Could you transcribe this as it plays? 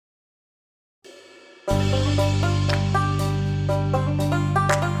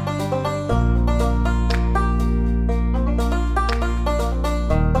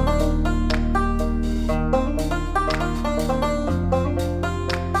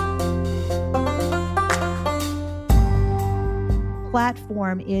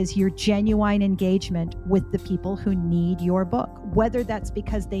Platform is your genuine engagement with the people who need your book, whether that's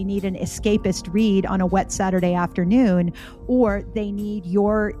because they need an escapist read on a wet Saturday afternoon, or they need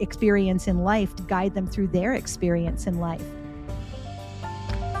your experience in life to guide them through their experience in life.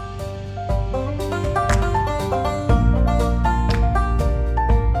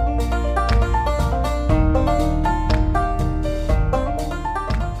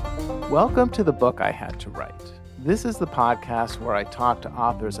 Welcome to The Book I Had to Write. This is the podcast where I talk to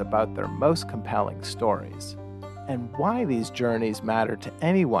authors about their most compelling stories and why these journeys matter to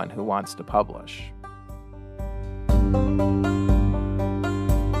anyone who wants to publish.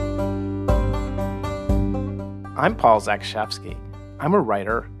 I'm Paul Zakshevsky. I'm a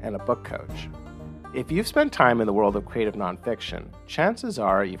writer and a book coach. If you've spent time in the world of creative nonfiction, chances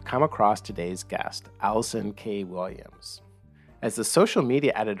are you've come across today's guest, Allison K. Williams. As the social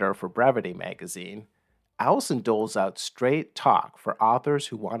media editor for Brevity magazine, Allison doles out straight talk for authors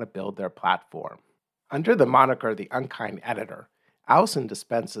who want to build their platform. Under the moniker The Unkind Editor, Allison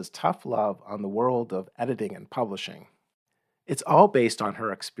dispenses tough love on the world of editing and publishing. It's all based on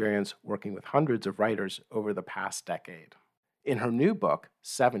her experience working with hundreds of writers over the past decade. In her new book,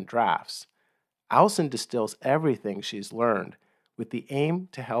 7 Drafts, Allison distills everything she's learned with the aim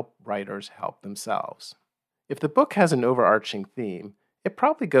to help writers help themselves. If the book has an overarching theme, it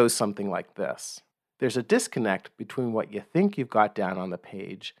probably goes something like this. There's a disconnect between what you think you've got down on the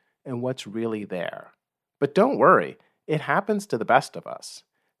page and what's really there. But don't worry, it happens to the best of us.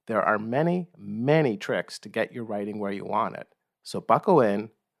 There are many, many tricks to get your writing where you want it. So buckle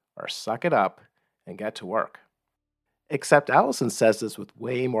in, or suck it up, and get to work. Except Allison says this with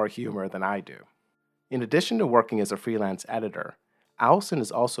way more humor than I do. In addition to working as a freelance editor, Allison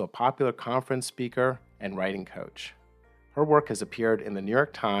is also a popular conference speaker and writing coach. Her work has appeared in the New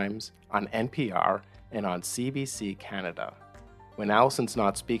York Times, on NPR, and on CBC Canada. When Allison's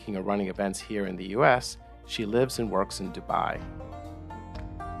not speaking or running events here in the US, she lives and works in Dubai.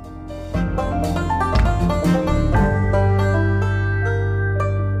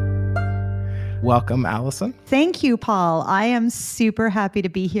 Welcome, Allison. Thank you, Paul. I am super happy to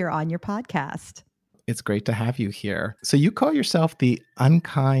be here on your podcast. It's great to have you here. So you call yourself the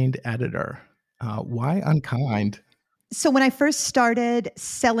Unkind Editor. Why unkind? So when I first started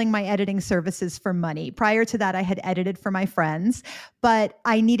selling my editing services for money, prior to that, I had edited for my friends, but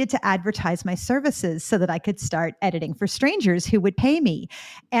I needed to advertise my services so that I could start editing for strangers who would pay me.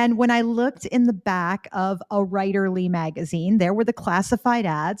 And when I looked in the back of a writerly magazine, there were the classified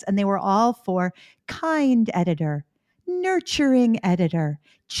ads, and they were all for kind editor, nurturing editor,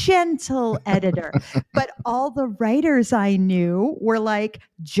 gentle editor. But all the writers I knew were like,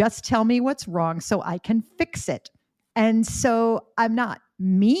 just tell me what's wrong so I can fix it. And so I'm not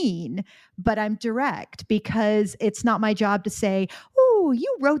mean, but I'm direct, because it's not my job to say, oh,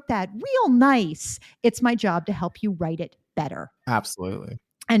 you wrote that real nice. It's my job to help you write it better. Absolutely.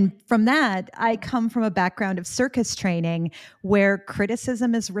 And from that, I come from a background of circus training where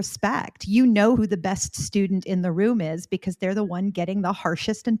criticism is respect. You know who the best student in the room is because they're the one getting the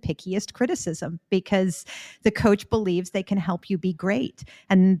harshest and pickiest criticism, because the coach believes they can help you be great.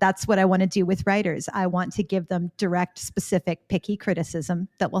 And that's what I want to do with writers. I want to give them direct, specific, picky criticism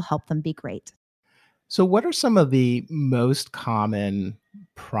that will help them be great. So what are some of the most common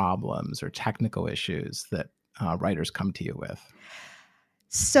problems or technical issues that writers come to you with?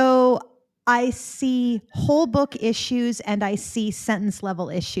 So I see whole book issues and I see sentence level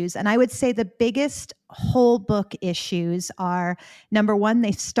issues. And I would say the biggest whole book issues are, number one,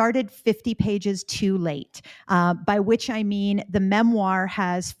 they started 50 pages too late, by which I mean the memoir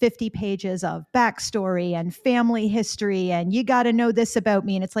has 50 pages of backstory and family history, and you got to know this about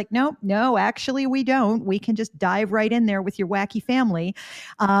me. And it's like, no, actually we don't. We can just dive right in there with your wacky family.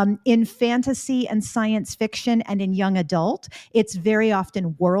 In fantasy and science fiction and in young adult, it's very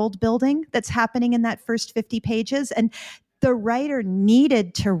often world building that's happening in that first 50 pages. And the writer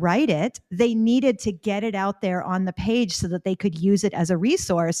needed to write it. They needed to get it out there on the page so that they could use it as a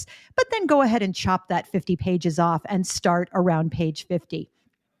resource, but then go ahead and chop that 50 pages off and start around page 50.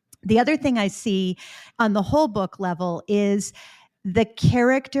 The other thing I see on the whole book level is the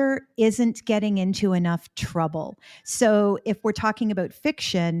character isn't getting into enough trouble. So if we're talking about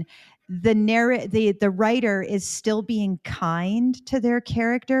fiction, the writer is still being kind to their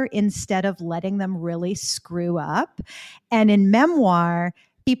character instead of letting them really screw up. And in memoir,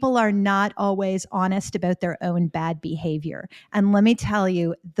 People are not always honest about their own bad behavior. And let me tell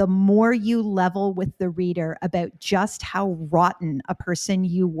you, the more you level with the reader about just how rotten a person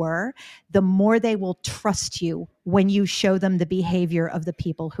you were, the more they will trust you when you show them the behavior of the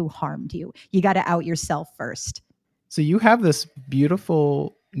people who harmed you. You got to out yourself first. So you have this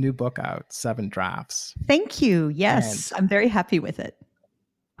beautiful new book out, 7 Drafts. Thank you. Yes, I'm very happy with it.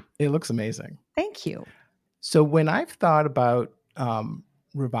 It looks amazing. Thank you. So when I've thought about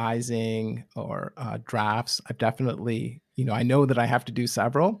revising or drafts, I've definitely, I know that I have to do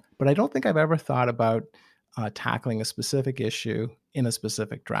several, but I don't think I've ever thought about tackling a specific issue in a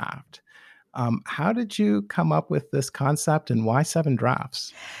specific draft. How did you come up with this concept, and why 7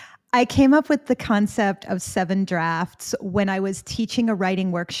 drafts? I came up with the concept of 7 drafts when I was teaching a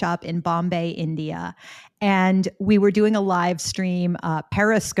writing workshop in Bombay, India. And we were doing a live stream.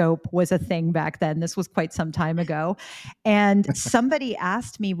 Periscope was a thing back then. This was quite some time ago. And somebody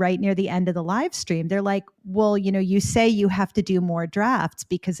asked me right near the end of the live stream, they're like, well, you say you have to do more drafts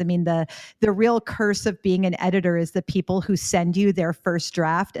because, the real curse of being an editor is the people who send you their first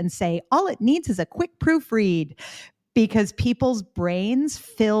draft and say, all it needs is a quick proofread. Because people's brains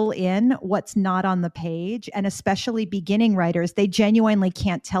fill in what's not on the page, and especially beginning writers, they genuinely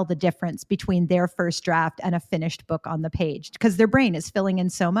can't tell the difference between their first draft and a finished book on the page because their brain is filling in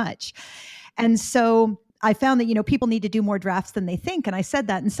so much. And so I found that, people need to do more drafts than they think. And I said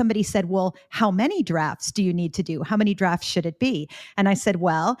that, and somebody said, well, how many drafts do you need to do? How many drafts should it be? And I said,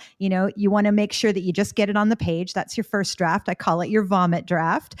 well, you want to make sure that you just get it on the page. That's your first draft. I call it your vomit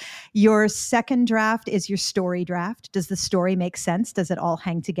draft. Your second draft is your story draft. Does the story make sense? Does it all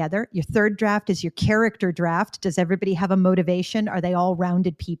hang together? Your third draft is your character draft. Does everybody have a motivation? Are they all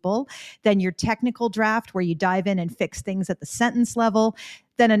rounded people? Then your technical draft, where you dive in and fix things at the sentence level.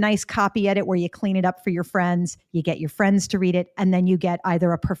 Then a nice copy edit where you clean it up for your friends, you get your friends to read it, and then you get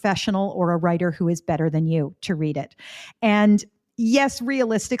either a professional or a writer who is better than you to read it. And yes,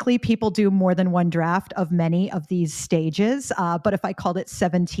 realistically, people do more than one draft of many of these stages. But if I called it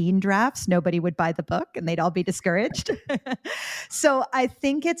 17 drafts, nobody would buy the book and they'd all be discouraged. So I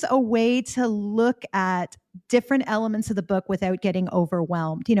think it's a way to look at different elements of the book without getting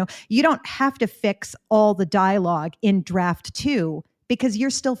overwhelmed. You don't have to fix all the dialogue in draft 2. Because you're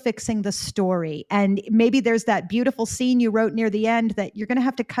still fixing the story. And maybe there's that beautiful scene you wrote near the end that you're going to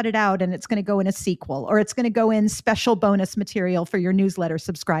have to cut it out and it's going to go in a sequel, or it's going to go in special bonus material for your newsletter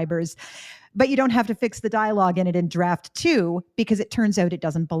subscribers. But you don't have to fix the dialogue in it in draft 2 because it turns out it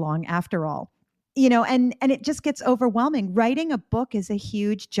doesn't belong after all. And it just gets overwhelming. Writing a book is a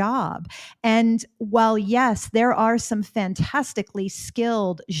huge job. And while, yes, there are some fantastically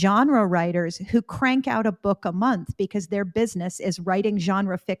skilled genre writers who crank out a book a month because their business is writing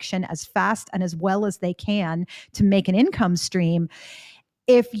genre fiction as fast and as well as they can to make an income stream.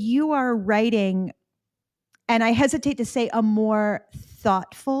 If you are writing, and I hesitate to say a more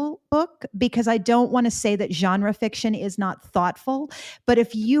thoughtful book, because I don't want to say that genre fiction is not thoughtful, but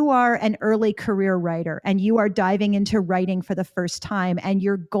if you are an early career writer and you are diving into writing for the first time and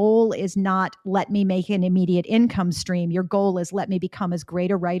your goal is not let me make an immediate income stream, your goal is let me become as great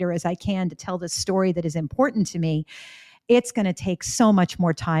a writer as I can to tell this story that is important to me, it's going to take so much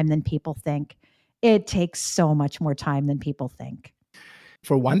more time than people think. It takes so much more time than people think.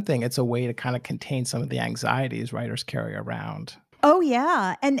 For one thing, it's a way to kind of contain some of the anxieties writers carry around. Oh,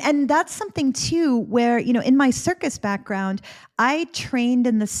 yeah. And that's something, too, where, in my circus background, I trained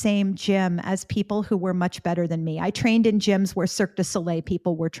in the same gym as people who were much better than me. I trained in gyms where Cirque du Soleil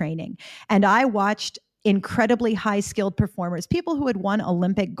people were training. And I watched incredibly high-skilled performers, people who had won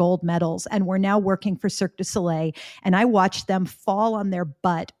Olympic gold medals and were now working for Cirque du Soleil. And I watched them fall on their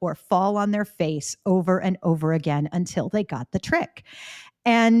butt or fall on their face over and over again until they got the trick.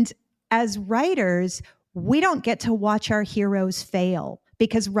 And as writers, we don't get to watch our heroes fail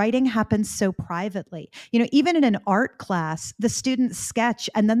because writing happens so privately. Even in an art class, the students sketch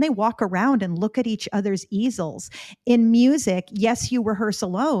and then they walk around and look at each other's easels. In music, yes, you rehearse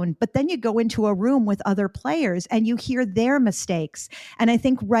alone, but then you go into a room with other players and you hear their mistakes. And I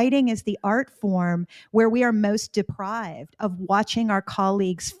think writing is the art form where we are most deprived of watching our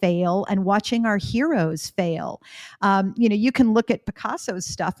colleagues fail and watching our heroes fail. You can look at Picasso's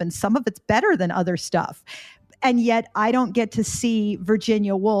stuff and some of it's better than other stuff. And yet I don't get to see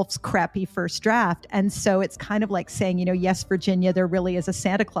Virginia Woolf's crappy first draft. And so it's kind of like saying, yes, Virginia, there really is a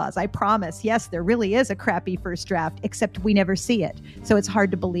Santa Claus. I promise. Yes, there really is a crappy first draft, except we never see it. So it's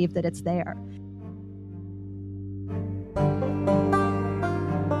hard to believe that it's there.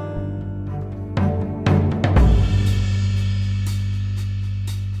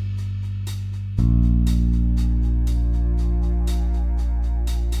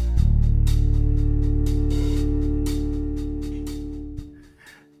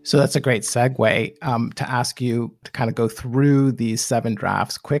 So that's a great segue to ask you to kind of go through these 7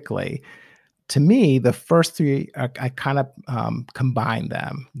 drafts quickly. To me, the first 3, I kind of combine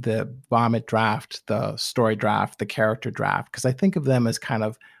them: the vomit draft, the story draft, the character draft, because I think of them as kind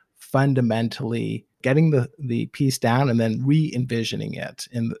of fundamentally getting the piece down and then re-envisioning it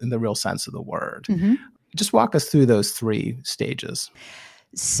in the real sense of the word. Mm-hmm. Just walk us through those 3 stages.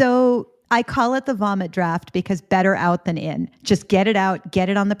 So I call it the vomit draft because better out than in. Just get it out, get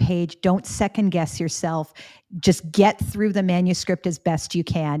it on the page. Don't second guess yourself. Just get through the manuscript as best you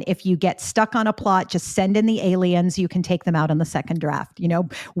can. If you get stuck on a plot, just send in the aliens. You can take them out on the second draft.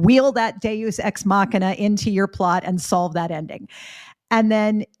 Wheel that Deus ex machina into your plot and solve that ending. And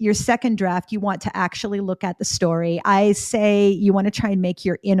then your second draft, you want to actually look at the story. I say you want to try and make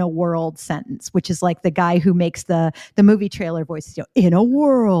your in a world sentence, which is like the guy who makes the movie trailer voices. In a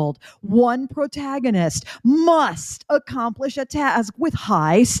world, one protagonist must accomplish a task with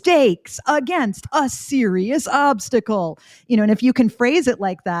high stakes against a serious obstacle. And if you can phrase it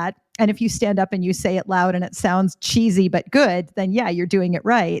like that, and if you stand up and you say it loud and it sounds cheesy but good, then yeah, you're doing it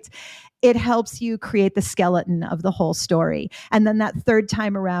right. It helps you create the skeleton of the whole story. And then that third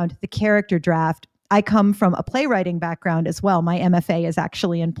time around, the character draft. I come from a playwriting background as well. My MFA is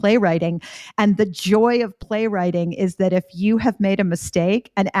actually in playwriting. And the joy of playwriting is that if you have made a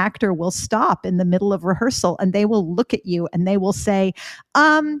mistake, an actor will stop in the middle of rehearsal and they will look at you and they will say,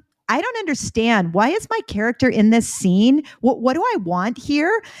 I don't understand. Why is my character in this scene? What do I want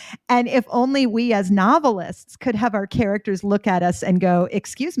here? And if only we as novelists could have our characters look at us and go,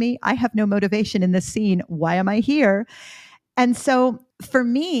 excuse me, I have no motivation in this scene. Why am I here? And so for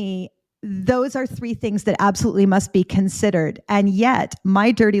me, those are 3 things that absolutely must be considered. And yet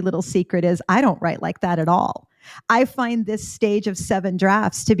my dirty little secret is I don't write like that at all. I find this stage of 7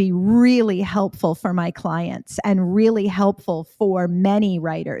 drafts to be really helpful for my clients and really helpful for many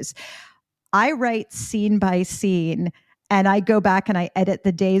writers. I write scene by scene, and I go back and I edit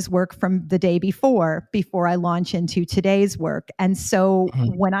the day's work from the day before I launch into today's work. And so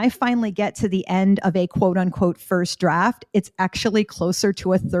when I finally get to the end of a quote unquote first draft, it's actually closer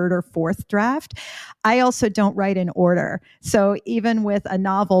to a 3rd or 4th draft. I also don't write in order. So even with a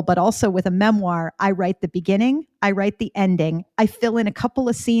novel, but also with a memoir, I write the beginning, I write the ending, I fill in a couple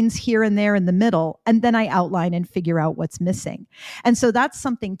of scenes here and there in the middle, and then I outline and figure out what's missing. And so that's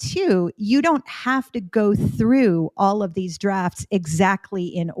something too. You don't have to go through all of these drafts exactly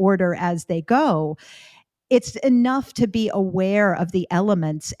in order as they go. It's enough to be aware of the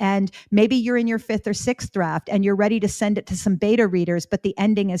elements. And maybe you're in your 5th or 6th draft and you're ready to send it to some beta readers, but the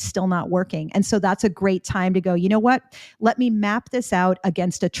ending is still not working. And so that's a great time to go, you know what? Let me map this out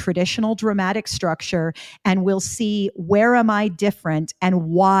against a traditional dramatic structure and we'll see where am I different and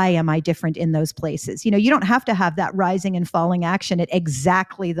why am I different in those places. You don't have to have that rising and falling action at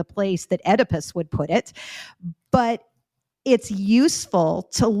exactly the place that Oedipus would put it, but it's useful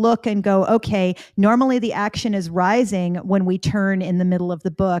to look and go, okay, normally the action is rising when we turn in the middle of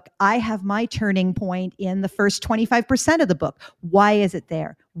the book. I have my turning point in the first 25% of the book. Why is it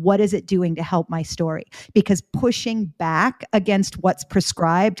there? What is it doing to help my story? Because pushing back against what's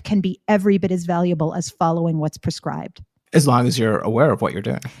prescribed can be every bit as valuable as following what's prescribed. As long as you're aware of what you're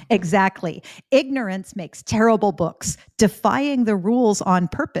doing. Exactly. Ignorance makes terrible books. Defying the rules on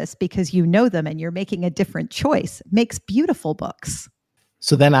purpose because you know them and you're making a different choice makes beautiful books.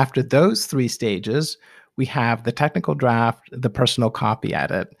 So then after those 3 stages, we have the technical draft, the personal copy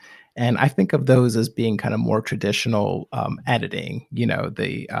edit. And I think of those as being kind of more traditional editing,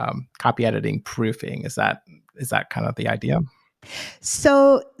 the copy editing, proofing. Is that kind of the idea?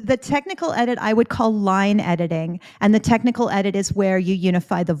 So the technical edit I would call line editing, and the technical edit is where you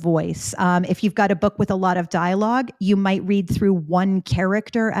unify the voice. If you've got a book with a lot of dialogue, you might read through one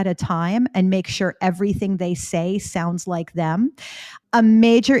character at a time and make sure everything they say sounds like them. A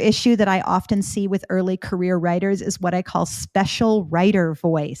major issue that I often see with early career writers is what I call special writer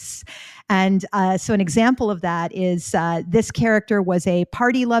voice. And so an example of that is this character was a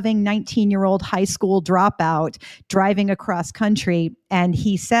party-loving 19-year-old high school dropout driving across country. And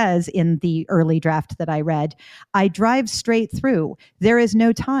he says in the early draft that I read, "I drive straight through. There is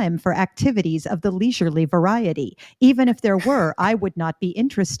no time for activities of the leisurely variety. Even if there were, I would not be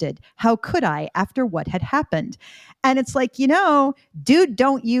interested. How could I after what had happened?" And it's like, dude,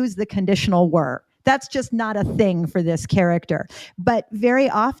 don't use the conditional were. That's just not a thing for this character. But very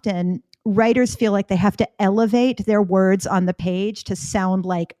often, writers feel like they have to elevate their words on the page to sound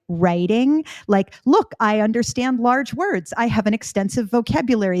like writing. Like, look, I understand large words. I have an extensive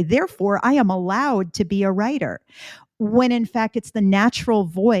vocabulary. Therefore, I am allowed to be a writer. when in fact it's the natural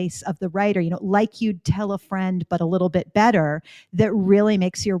voice of the writer, like you'd tell a friend, but a little bit better, that really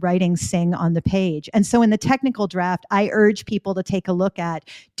makes your writing sing on the page. And so in the technical draft, I urge people to take a look at,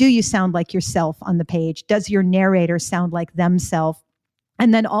 do you sound like yourself on the page? Does your narrator sound like themselves?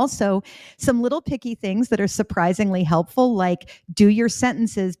 And then also some little picky things that are surprisingly helpful, like do your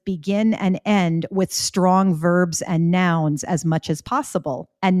sentences begin and end with strong verbs and nouns as much as possible,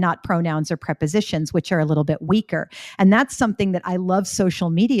 and not pronouns or prepositions, which are a little bit weaker. And that's something that I love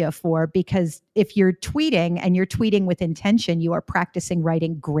social media for, because if you're tweeting and you're tweeting with intention, you are practicing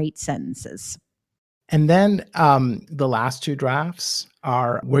writing great sentences. And then the last two drafts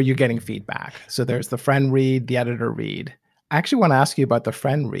are where you're getting feedback. So there's the friend read, the editor read. I actually want to ask you about the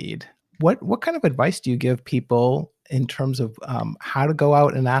friend read. What kind of advice do you give people in terms of how to go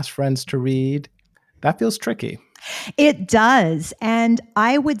out and ask friends to read? That feels tricky. It does. And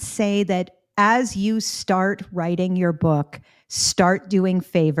I would say that as you start writing your book, start doing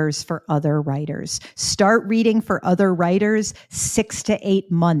favors for other writers. Start reading for other writers 6 to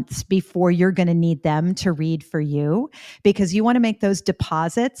 8 months before you're going to need them to read for you, because you want to make those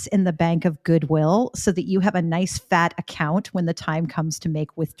deposits in the bank of goodwill so that you have a nice fat account when the time comes to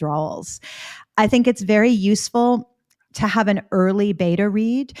make withdrawals. I think it's very useful to have an early beta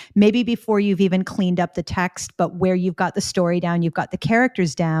read, maybe before you've even cleaned up the text, but where you've got the story down, you've got the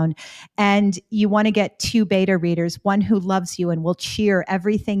characters down, and you want to get 2 beta readers, one who loves you and will cheer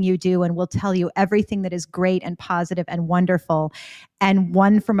everything you do and will tell you everything that is great and positive and wonderful, and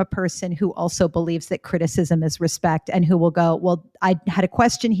one from a person who also believes that criticism is respect and who will go, well, I had a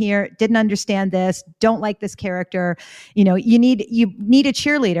question here, didn't understand this, don't like this character. You need a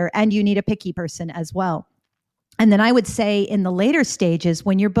cheerleader, and you need a picky person as well. And then I would say in the later stages,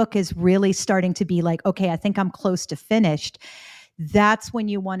 when your book is really starting to be like, okay, I think I'm close to finished, that's when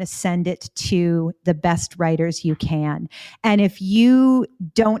you want to send it to the best writers you can. And if you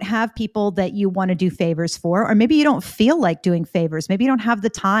don't have people that you want to do favors for, or maybe you don't feel like doing favors, maybe you don't have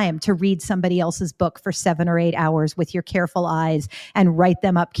the time to read somebody else's book for 7 or 8 hours with your careful eyes and write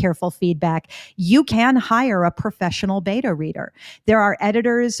them up careful feedback, you can hire a professional beta reader. There are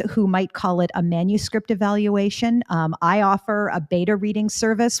editors who might call it a manuscript evaluation. I offer a beta reading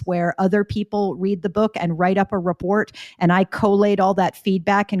service where other people read the book and write up a report, and I collate all that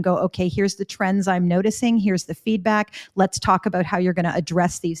feedback and go, okay, here's the trends I'm noticing. Here's the feedback. Let's talk about how you're going to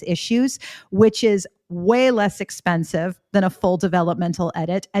address these issues, which is way less expensive than a full developmental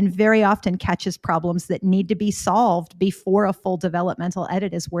edit, and very often catches problems that need to be solved before a full developmental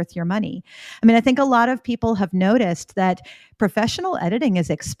edit is worth your money. I mean, I think a lot of people have noticed that professional editing is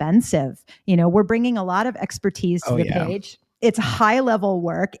expensive. We're bringing a lot of expertise to the page. It's high level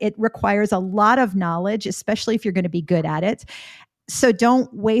work. It requires a lot of knowledge, especially if you're going to be good at it. So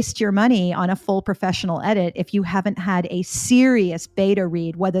don't waste your money on a full professional edit if you haven't had a serious beta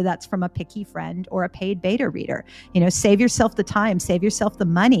read, whether that's from a picky friend or a paid beta reader. Save yourself the time, save yourself the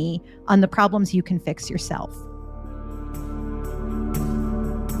money on the problems you can fix yourself.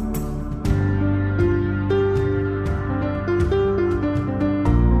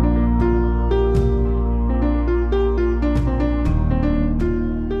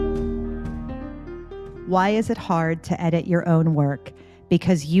 Why is it hard to edit your own work?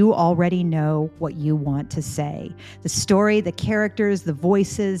 Because you already know what you want to say. The story, the characters, the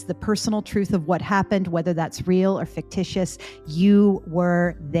voices, the personal truth of what happened, whether that's real or fictitious, you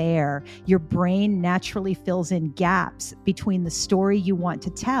were there. Your brain naturally fills in gaps between the story you want to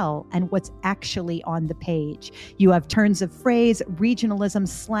tell and what's actually on the page. You have turns of phrase, regionalism,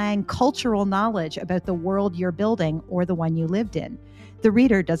 slang, cultural knowledge about the world you're building or the one you lived in. The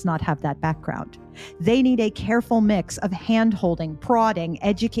reader does not have that background. They need a careful mix of hand-holding, prodding,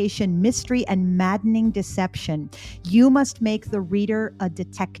 education, mystery, and maddening deception. You must make the reader a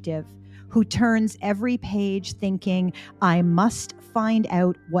detective who turns every page thinking, I must find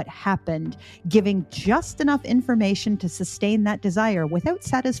out what happened, giving just enough information to sustain that desire without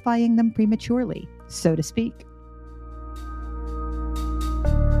satisfying them prematurely, so to speak.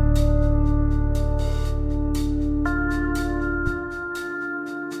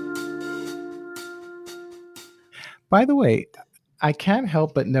 By the way, I can't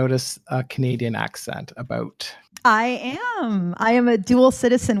help but notice a Canadian accent about... I am a dual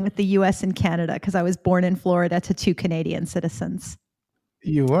citizen with the US and Canada because I was born in Florida to 2 Canadian citizens.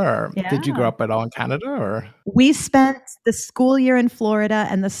 You were? Yeah. Did you grow up at all in Canada, or? We spent the school year in Florida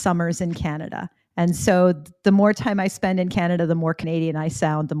and the summers in Canada. And so the more time I spend in Canada, the more Canadian I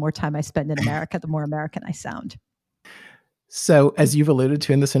sound. The more time I spend in America, the more American I sound. So as you've alluded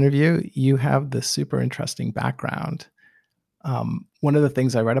to in this interview, you have this super interesting background. One of the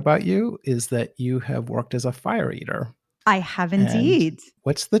things I read about you is that you have worked as a fire eater. I have And indeed.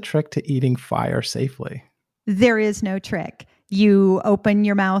 what's the trick to eating fire safely? There is no trick. You open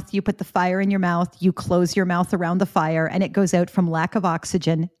your mouth, you put the fire in your mouth, you close your mouth around the fire, and it goes out from lack of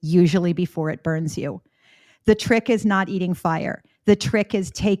oxygen, usually before it burns you. The trick is not eating fire. The trick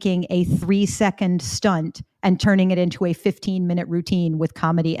is taking a 3-second stunt and turning it into a 15-minute routine with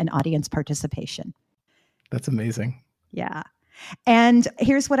comedy and audience participation. That's amazing. Yeah. And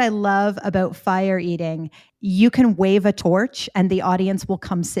here's what I love about fire eating. You can wave a torch and the audience will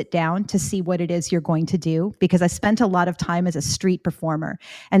come sit down to see what it is you're going to do, because I spent a lot of time as a street performer.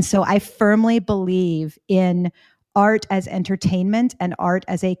 And so I firmly believe in art as entertainment and art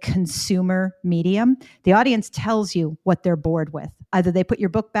as a consumer medium. The audience tells you what they're bored with. Either they put your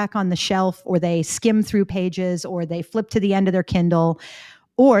book back on the shelf, or they skim through pages, or they flip to the end of their Kindle,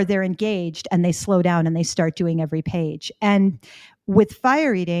 or they're engaged and they slow down and they start doing every page. And with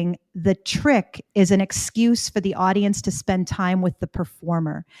fire eating, the trick is an excuse for the audience to spend time with the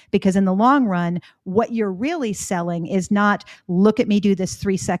performer. Because in the long run, what you're really selling is not, look at me do this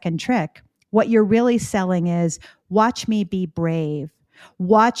 3-second trick. What you're really selling is, watch me be brave.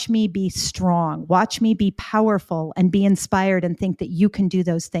 Watch me be strong. Watch me be powerful and be inspired and think that you can do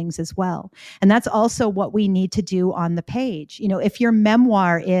those things as well. And that's also what we need to do on the page. You know, if your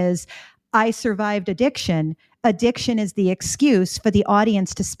memoir is, I survived addiction, addiction is the excuse for the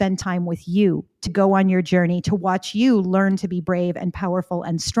audience to spend time with you, to go on your journey, to watch you learn to be brave and powerful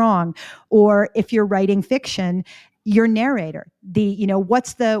and strong. Or if you're writing fiction, your narrator,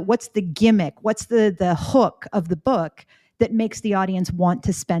 what's the gimmick? What's the hook of the book that makes the audience want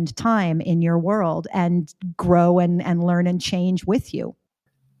to spend time in your world and grow and learn and change with you?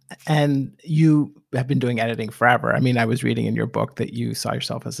 And you have been doing editing forever. I mean, I was reading in your book that you saw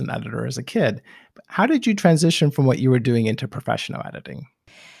yourself as an editor as a kid. But how did you transition from what you were doing into professional editing?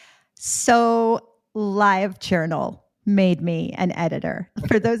 So LiveJournal made me an editor.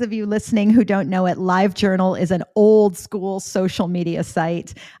 For those of you listening who don't know it, LiveJournal is an old school social media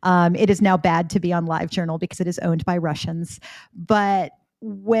site. It is now bad to be on LiveJournal because it is owned by Russians. But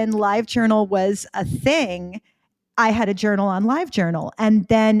when LiveJournal was a thing, I had a journal on LiveJournal. And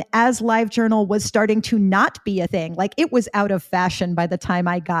then as LiveJournal was starting to not be a thing, like it was out of fashion by the time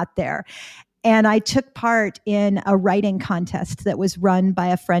I got there. And I took part in a writing contest that was run by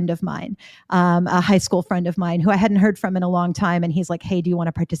a friend of mine, a high school friend of mine who I hadn't heard from in a long time. And he's like, hey, do you want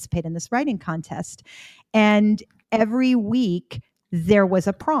to participate in this writing contest? And every week there was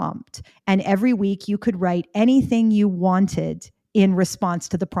a prompt. And every week you could write anything you wanted in response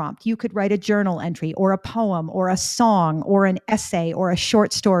to the prompt. You could write a journal entry or a poem or a song or an essay or a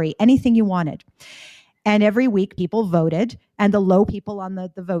short story, anything you wanted. And every week people voted, and the low people on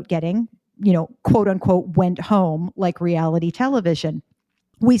the vote getting, quote unquote, went home like reality television.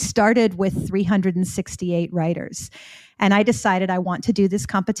 We started with 368 writers, and I decided I want to do this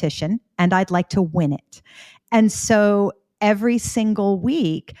competition and I'd like to win it. And so every single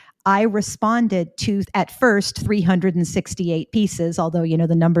week I responded to, at first, 368 pieces, although,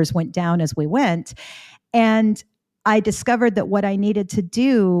 the numbers went down as we went. And I discovered that what I needed to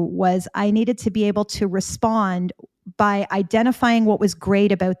do was I needed to be able to respond by identifying what was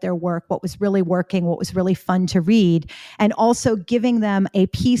great about their work, what was really working, what was really fun to read, and also giving them a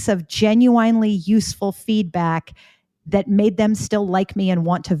piece of genuinely useful feedback that made them still like me and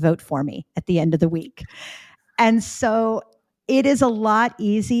want to vote for me at the end of the week. And so it is a lot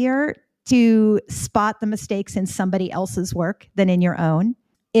easier to spot the mistakes in somebody else's work than in your own.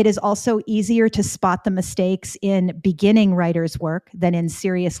 It is also easier to spot the mistakes in beginning writers' work than in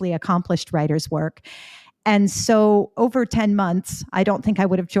seriously accomplished writers' work. And so over 10 months, I don't think I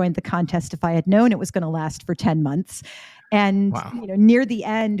would have joined the contest if I had known it was going to last for 10 months. And Wow. Near the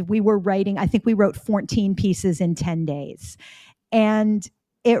end, we were writing, I think we wrote 14 pieces in 10 days. And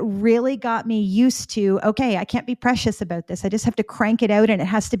it really got me used to, okay, I can't be precious about this. I just have to crank it out, and it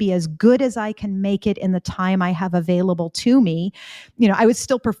has to be as good as I can make it in the time I have available to me. I was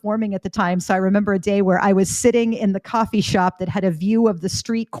still performing at the time. So I remember a day where I was sitting in the coffee shop that had a view of the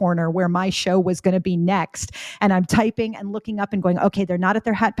street corner where my show was going to be next. And I'm typing and looking up and going, okay, they're not at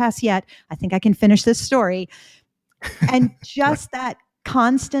their hat pass yet. I think I can finish this story. And just that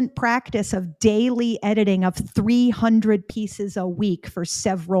constant practice of daily editing of 300 pieces a week for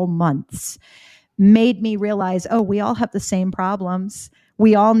several months made me realize, we all have the same problems.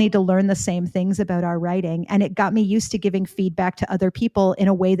 We all need to learn the same things about our writing. And it got me used to giving feedback to other people in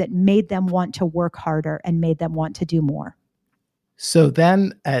a way that made them want to work harder and made them want to do more. So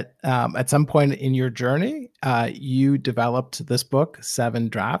then at some point in your journey, you developed this book, Seven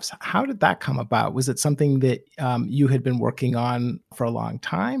Drafts. How did that come about? Was it something that you had been working on for a long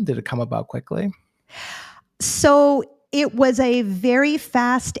time? Did it come about quickly? So it was a very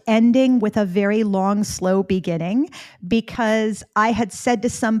fast ending with a very long, slow beginning, because I had said to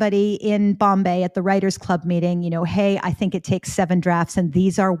somebody in Bombay at the Writers Club meeting, hey, I think it takes 7 drafts and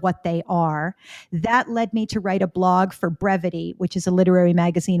these are what they are. That led me to write a blog for Brevity, which is a literary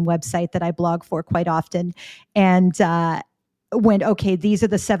magazine website that I blog for quite often. And went, okay, these are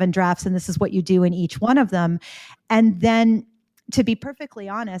the 7 drafts and this is what you do in each one of them. And then, to be perfectly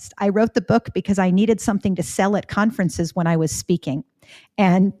honest, I wrote the book because I needed something to sell at conferences when I was speaking.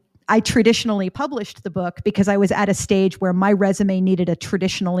 And I traditionally published the book because I was at a stage where my resume needed a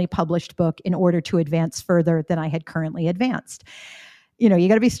traditionally published book in order to advance further than I had currently advanced. You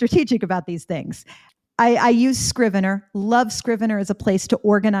got to be strategic about these things. I use Scrivener, love Scrivener as a place to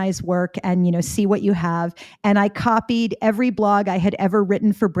organize work and, see what you have. And I copied every blog I had ever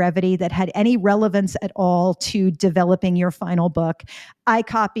written for Brevity that had any relevance at all to developing your final book. I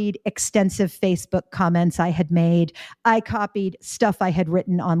copied extensive Facebook comments I had made. I copied stuff I had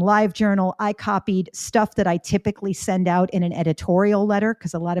written on LiveJournal. I copied stuff that I typically send out in an editorial letter,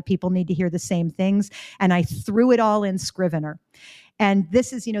 because a lot of people need to hear the same things. And I threw it all in Scrivener. And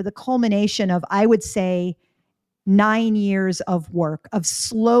this is, the culmination of, I would say, 9 years of work, of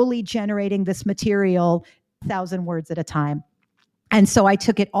slowly generating this material, 1,000 words at a time. And so I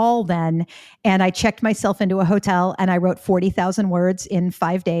took it all then, and I checked myself into a hotel, and I wrote 40,000 words in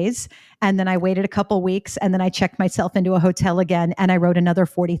 5 days. And then I waited a couple weeks, and then I checked myself into a hotel again, and I wrote another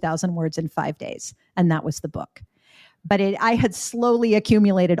 40,000 words in 5 days. And that was the book. But I had slowly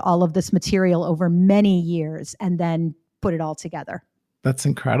accumulated all of this material over many years and then put it all together. That's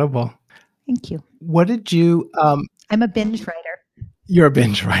incredible. Thank you. What did you... I'm a binge writer. You're a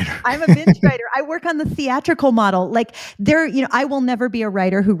binge writer. I'm a binge writer. I work on the theatrical model. Like I will never be a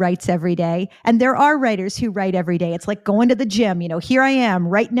writer who writes every day. And there are writers who write every day. It's like going to the gym. Here I am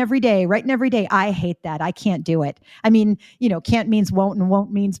writing every day. I hate that. I can't do it. I mean, can't means won't, and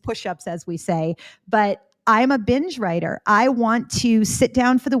won't means push-ups, as we say. But I'm a binge writer. I want to sit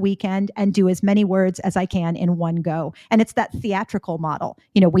down for the weekend and do as many words as I can in one go. And it's that theatrical model.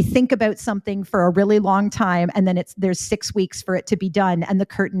 We think about something for a really long time, and then there's 6 weeks for it to be done, and the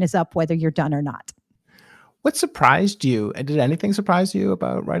curtain is up whether you're done or not. What surprised you? And did anything surprise you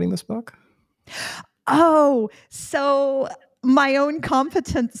about writing this book? Oh, so my own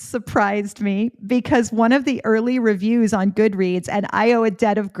competence surprised me, because one of the early reviews on Goodreads, and I owe a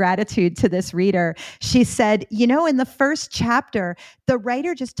debt of gratitude to this reader, she said, in the first chapter, the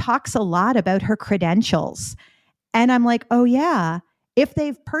writer just talks a lot about her credentials. And I'm like, oh yeah, if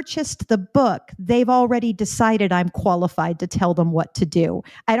they've purchased the book, they've already decided I'm qualified to tell them what to do.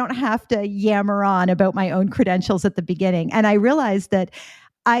 I don't have to yammer on about my own credentials at the beginning. And I realized that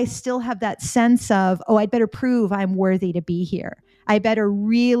I still have that sense of, I'd better prove I'm worthy to be here. I better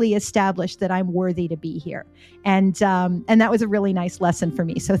really establish that I'm worthy to be here. And that was a really nice lesson for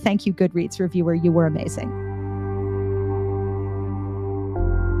me. So thank you, Goodreads reviewer. You were amazing.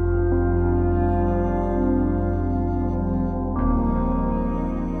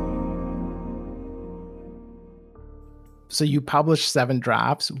 So you published 7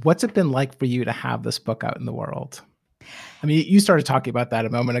 drafts. What's it been like for you to have this book out in the world? I mean, you started talking about that a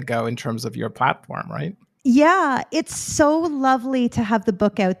moment ago in terms of your platform, right? Yeah, it's so lovely to have the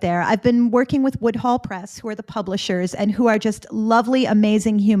book out there. I've been working with Woodhall Press, who are the publishers and who are just lovely,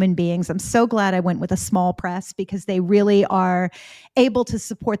 amazing human beings. I'm so glad I went with a small press, because they really are able to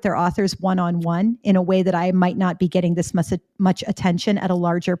support their authors one-on-one in a way that I might not be getting this much attention at a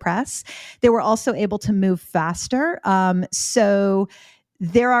larger press. They were also able to move faster. So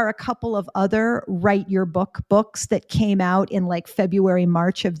there are a couple of other Write Your Book books that came out in like February,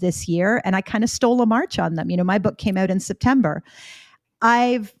 March of this year, and I kind of stole a march on them. My book came out in September.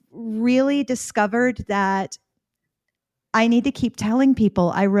 I've really discovered that I need to keep telling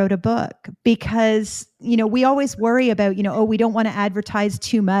people I wrote a book, because, we always worry about, we don't want to advertise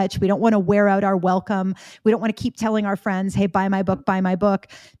too much. We don't want to wear out our welcome. We don't want to keep telling our friends, hey, buy my book, buy my book.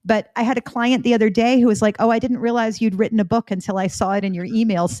 But I had a client the other day who was like, I didn't realize you'd written a book until I saw it in your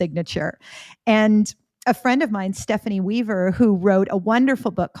email signature. And a friend of mine, Stephanie Weaver, who wrote a wonderful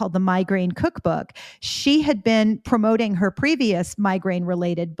book called The Migraine Cookbook, she had been promoting her previous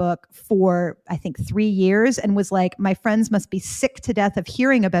migraine-related book for, I think, 3 years, and was like, my friends must be sick to death of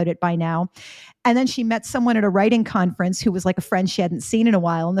hearing about it by now. And then she met someone at a writing conference who was like a friend she hadn't seen in a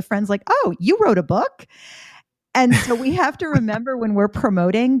while, and the friend's like, oh, you wrote a book? And so we have to remember when we're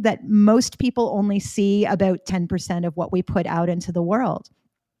promoting that most people only see about 10% of what we put out into the world.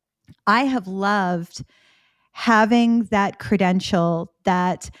 I have loved having that credential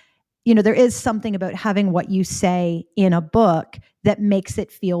that, there is something about having what you say in a book that makes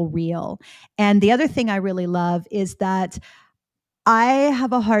it feel real. And the other thing I really love is that I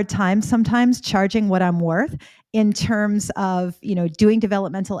have a hard time sometimes charging what I'm worth in terms of, doing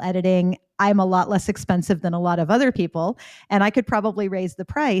developmental editing. I'm a lot less expensive than a lot of other people, and I could probably raise the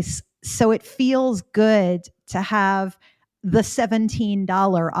price. So it feels good to have the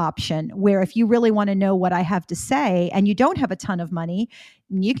 $17 option, where if you really want to know what I have to say and you don't have a ton of money,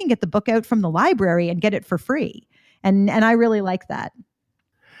 you can get the book out from the library and get it for free. And I really like that.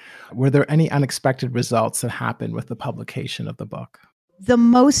 Were there any unexpected results that happened with the publication of the book? The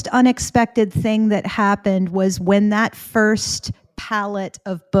most unexpected thing that happened was when that first palette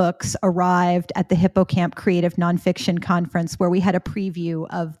of books arrived at the Hippocamp Creative Nonfiction Conference, where we had a preview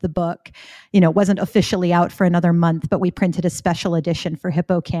of the book. It wasn't officially out for another month, but we printed a special edition for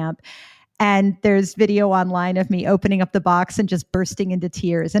Hippocamp. And there's video online of me opening up the box and just bursting into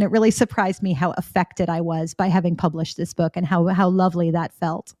tears. And it really surprised me how affected I was by having published this book and how lovely that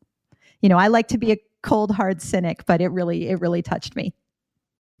felt. I like to be a cold, hard cynic, but it really touched me.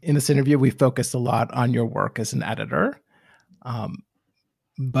 In this interview, we focused a lot on your work as an editor,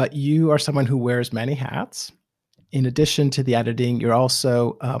 but you are someone who wears many hats. In addition to the editing, you're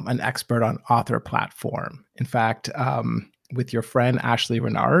also an expert on author platform. In fact, with your friend Ashley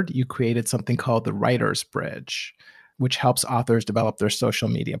Renard, you created something called the Writer's Bridge, which helps authors develop their social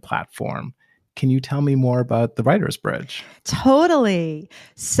media platform. Can you tell me more about the Writer's Bridge? Totally.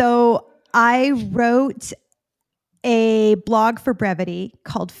 So I wrote a blog for brevity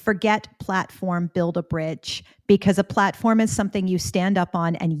called Forget Platform, Build a Bridge, because a platform is something you stand up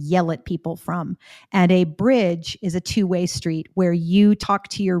on and yell at people from. And a bridge is a two-way street where you talk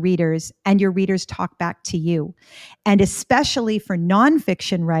to your readers and your readers talk back to you. And especially for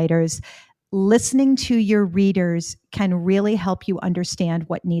nonfiction writers, listening to your readers can really help you understand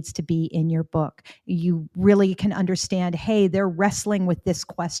what needs to be in your book. You really can understand, hey, they're wrestling with this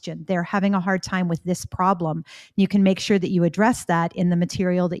question. They're having a hard time with this problem. You can make sure that you address that in the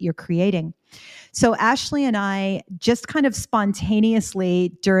material that you're creating. So Ashley and I just kind of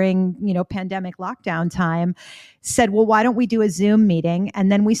spontaneously during, pandemic lockdown time said, well, why don't we do a Zoom meeting? And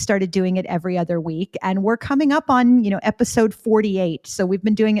then we started doing it every other week. And we're coming up on, episode 48. So we've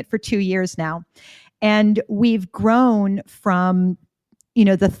been doing it for 2 years now. And we've grown from,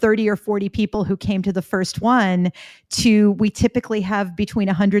 the 30 or 40 people who came to the first one to we typically have between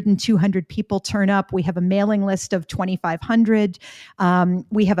 100 and 200 people turn up. We have a mailing list of 2,500.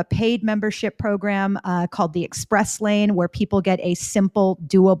 We have a paid membership program called the Express Lane, where people get a simple,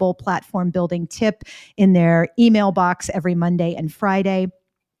 doable platform building tip in their email box every Monday and Friday.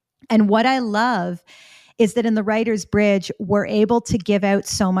 And what I love is that in the Writer's Bridge, we're able to give out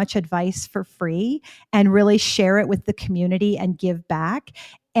so much advice for free and really share it with the community and give back.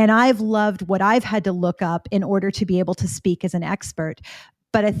 And I've loved what I've had to look up in order to be able to speak as an expert.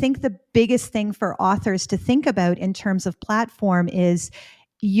 But I think the biggest thing for authors to think about in terms of platform is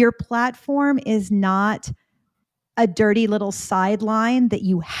your platform is not a dirty little sideline that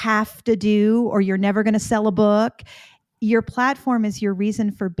you have to do or you're never going to sell a book. Your platform is your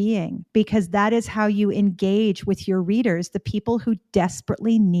reason for being, because that is how you engage with your readers, the people who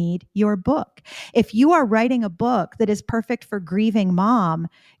desperately need your book. If you are writing a book that is perfect for grieving mom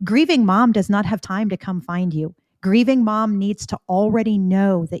does not have time to come find you. Grieving mom needs to already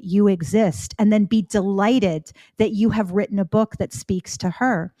know that you exist and then be delighted that you have written a book that speaks to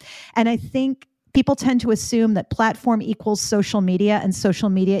her. And I think people tend to assume that platform equals social media and social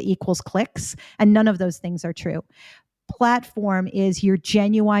media equals clicks, and none of those things are true. Platform is your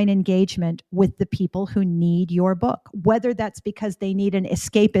genuine engagement with the people who need your book, whether that's because they need an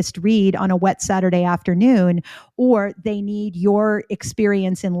escapist read on a wet Saturday afternoon, or they need your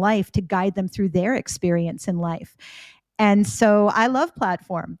experience in life to guide them through their experience in life. And so I love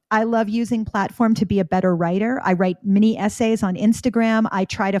platform. I love using platform to be a better writer. I write mini essays on Instagram. I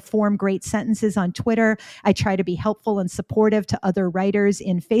try to form great sentences on Twitter. I try to be helpful and supportive to other writers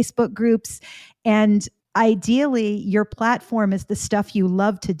in Facebook groups. And ideally, your platform is the stuff you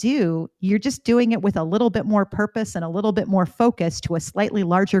love to do. You're just doing it with a little bit more purpose and a little bit more focus to a slightly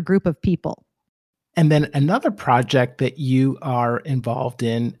larger group of people. And then another project that you are involved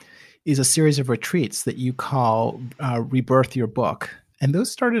in is a series of retreats that you call Rebirth Your Book. And those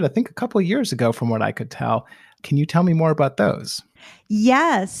started, I think, a couple of years ago, from what I could tell. Can you tell me more about those?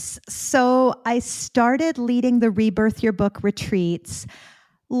 Yes. So I started leading the Rebirth Your Book retreats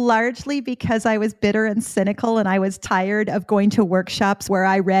largely because I was bitter and cynical, and I was tired of going to workshops where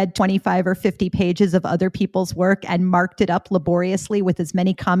I read 25 or 50 pages of other people's work and marked it up laboriously with as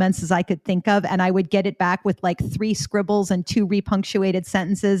many comments as I could think of. And I would get it back with like 3 scribbles and 2 repunctuated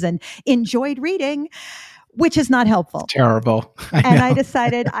sentences and enjoyed reading, which is not helpful. It's terrible. I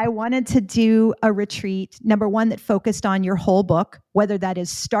decided I wanted to do a retreat, number one, that focused on your whole book, whether that is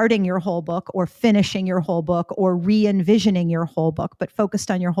starting your whole book or finishing your whole book or re-envisioning your whole book, but focused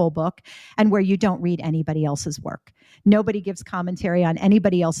on your whole book, and where you don't read anybody else's work. Nobody gives commentary on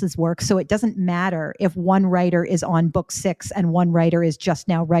anybody else's work, so it doesn't matter if one writer is on book 6 and one writer is just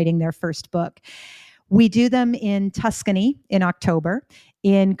now writing their first book. We do them in Tuscany in October,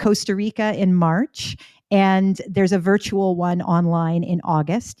 in Costa Rica in March, and there's a virtual one online in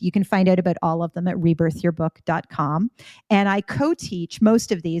August. You can find out about all of them at rebirthyourbook.com. And I co-teach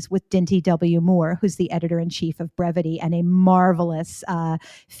most of these with Dinty W. Moore, who's the editor-in-chief of Brevity and a marvelous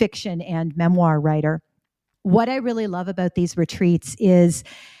fiction and memoir writer. What I really love about these retreats is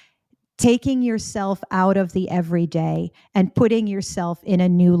taking yourself out of the everyday and putting yourself in a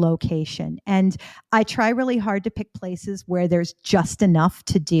new location. And I try really hard to pick places where there's just enough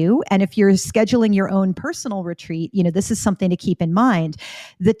to do. And if you're scheduling your own personal retreat, this is something to keep in mind.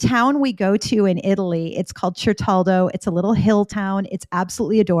 The town we go to in Italy, it's called Certaldo. It's a little hill town. It's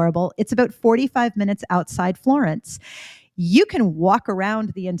absolutely adorable. It's about 45 minutes outside Florence. You can walk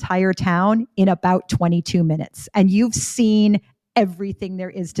around the entire town in about 22 minutes, and you've seen everything there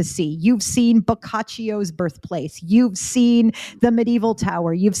is to see. You've seen Boccaccio's birthplace. You've seen the medieval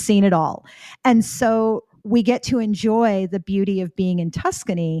tower. You've seen it all. And so we get to enjoy the beauty of being in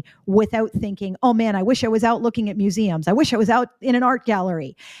Tuscany without thinking, oh man, I wish I was out looking at museums. I wish I was out in an art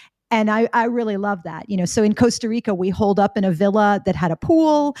gallery. And I really love that. So in Costa Rica, we holed up in a villa that had a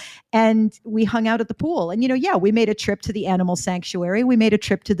pool, and we hung out at the pool. And, we made a trip to the animal sanctuary. We made a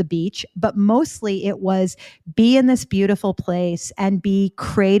trip to the beach, but mostly it was be in this beautiful place and be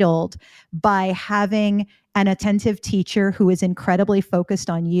cradled by having an attentive teacher who is incredibly focused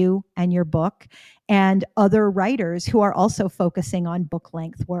on you and your book, and other writers who are also focusing on book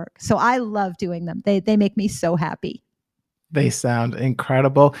length work. So I love doing them. They make me so happy. They sound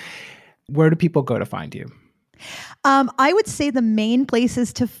incredible. Where do people go to find you? I would say the main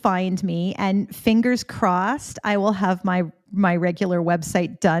places to find me, and fingers crossed, I will have my regular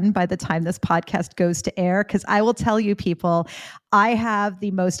website done by the time this podcast goes to air, because I will tell you people, I have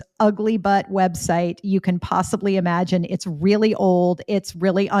the most ugly butt website you can possibly imagine. It's really old, it's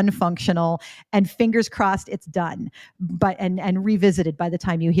really unfunctional, and fingers crossed it's done, and revisited by the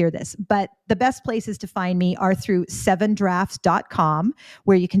time you hear this. But the best places to find me are through 7drafts.com,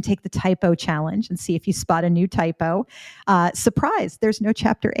 where you can take the typo challenge and see if you spot a new typo. Surprise, there's no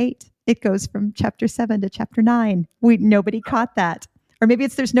chapter 8. It goes from chapter 7 to chapter 9. Nobody caught that. Or maybe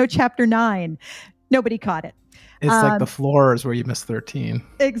it's there's no chapter 9. Nobody caught it. It's like the floors where you missed 13.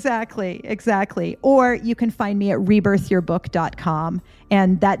 Exactly. Or you can find me at rebirthyourbook.com.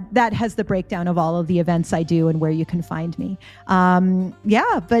 And that has the breakdown of all of the events I do and where you can find me.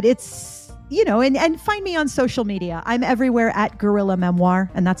 But it's, and find me on social media. I'm everywhere at Guerrilla Memoir.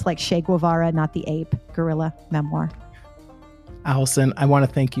 And that's like Che Guevara, not the ape. Guerrilla Memoir. Allison, I want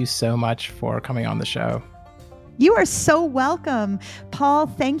to thank you so much for coming on the show. You are so welcome. Paul,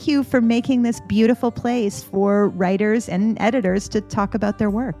 thank you for making this beautiful place for writers and editors to talk about their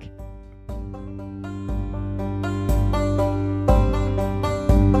work.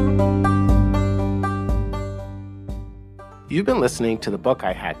 You've been listening to The Book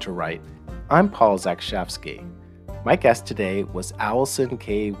I Had to Write. I'm Paul Zakshevsky. My guest today was Allison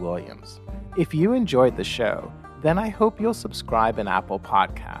K. Williams. If you enjoyed the show, then I hope you'll subscribe in Apple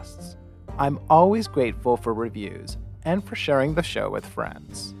Podcasts. I'm always grateful for reviews and for sharing the show with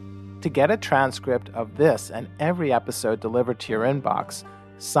friends. To get a transcript of this and every episode delivered to your inbox,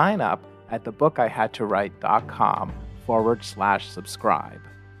 sign up at thebookihadtowrite.com/subscribe.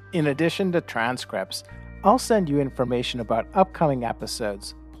 In addition to transcripts, I'll send you information about upcoming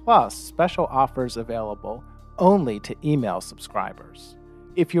episodes, plus special offers available only to email subscribers.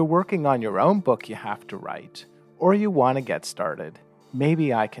 If you're working on your own book you have to write, or you want to get started,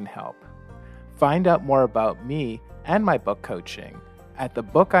 maybe I can help. Find out more about me and my book coaching at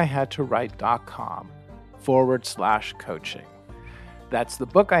thebookihadtowrite.com/coaching. That's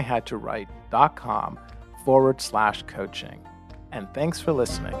thebookihadtowrite.com/coaching. And thanks for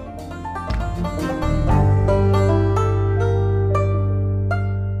listening.